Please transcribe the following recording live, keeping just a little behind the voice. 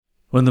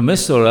When the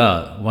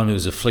Mesora, one who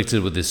is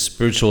afflicted with this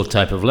spiritual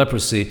type of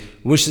leprosy,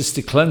 wishes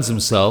to cleanse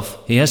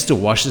himself, he has to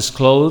wash his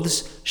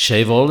clothes,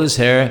 shave all his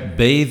hair,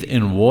 bathe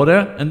in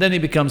water, and then he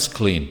becomes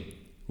clean.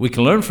 We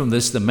can learn from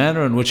this the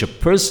manner in which a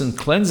person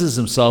cleanses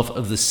himself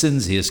of the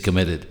sins he has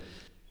committed.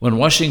 When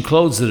washing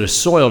clothes that are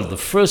soiled, the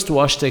first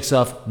wash takes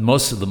off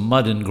most of the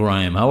mud and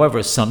grime.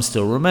 However, some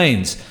still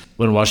remains.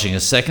 When washing a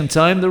second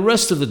time, the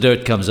rest of the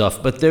dirt comes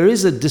off, but there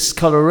is a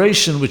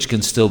discoloration which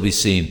can still be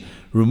seen.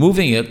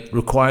 Removing it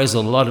requires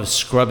a lot of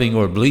scrubbing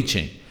or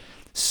bleaching.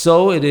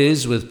 So it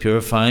is with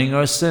purifying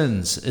our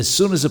sins. As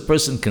soon as a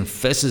person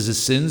confesses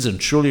his sins and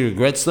truly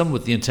regrets them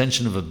with the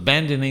intention of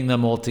abandoning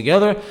them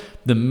altogether,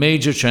 the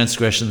major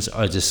transgressions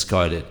are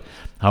discarded.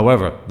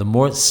 However, the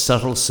more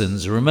subtle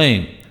sins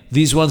remain.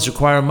 These ones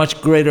require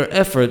much greater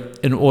effort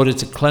in order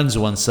to cleanse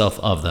oneself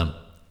of them.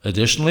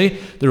 Additionally,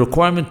 the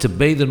requirement to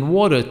bathe in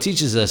water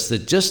teaches us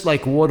that just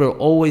like water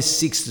always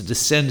seeks to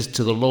descend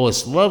to the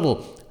lowest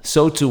level,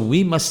 so too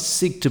we must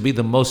seek to be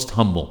the most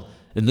humble.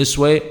 In this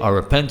way, our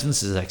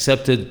repentance is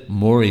accepted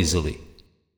more easily.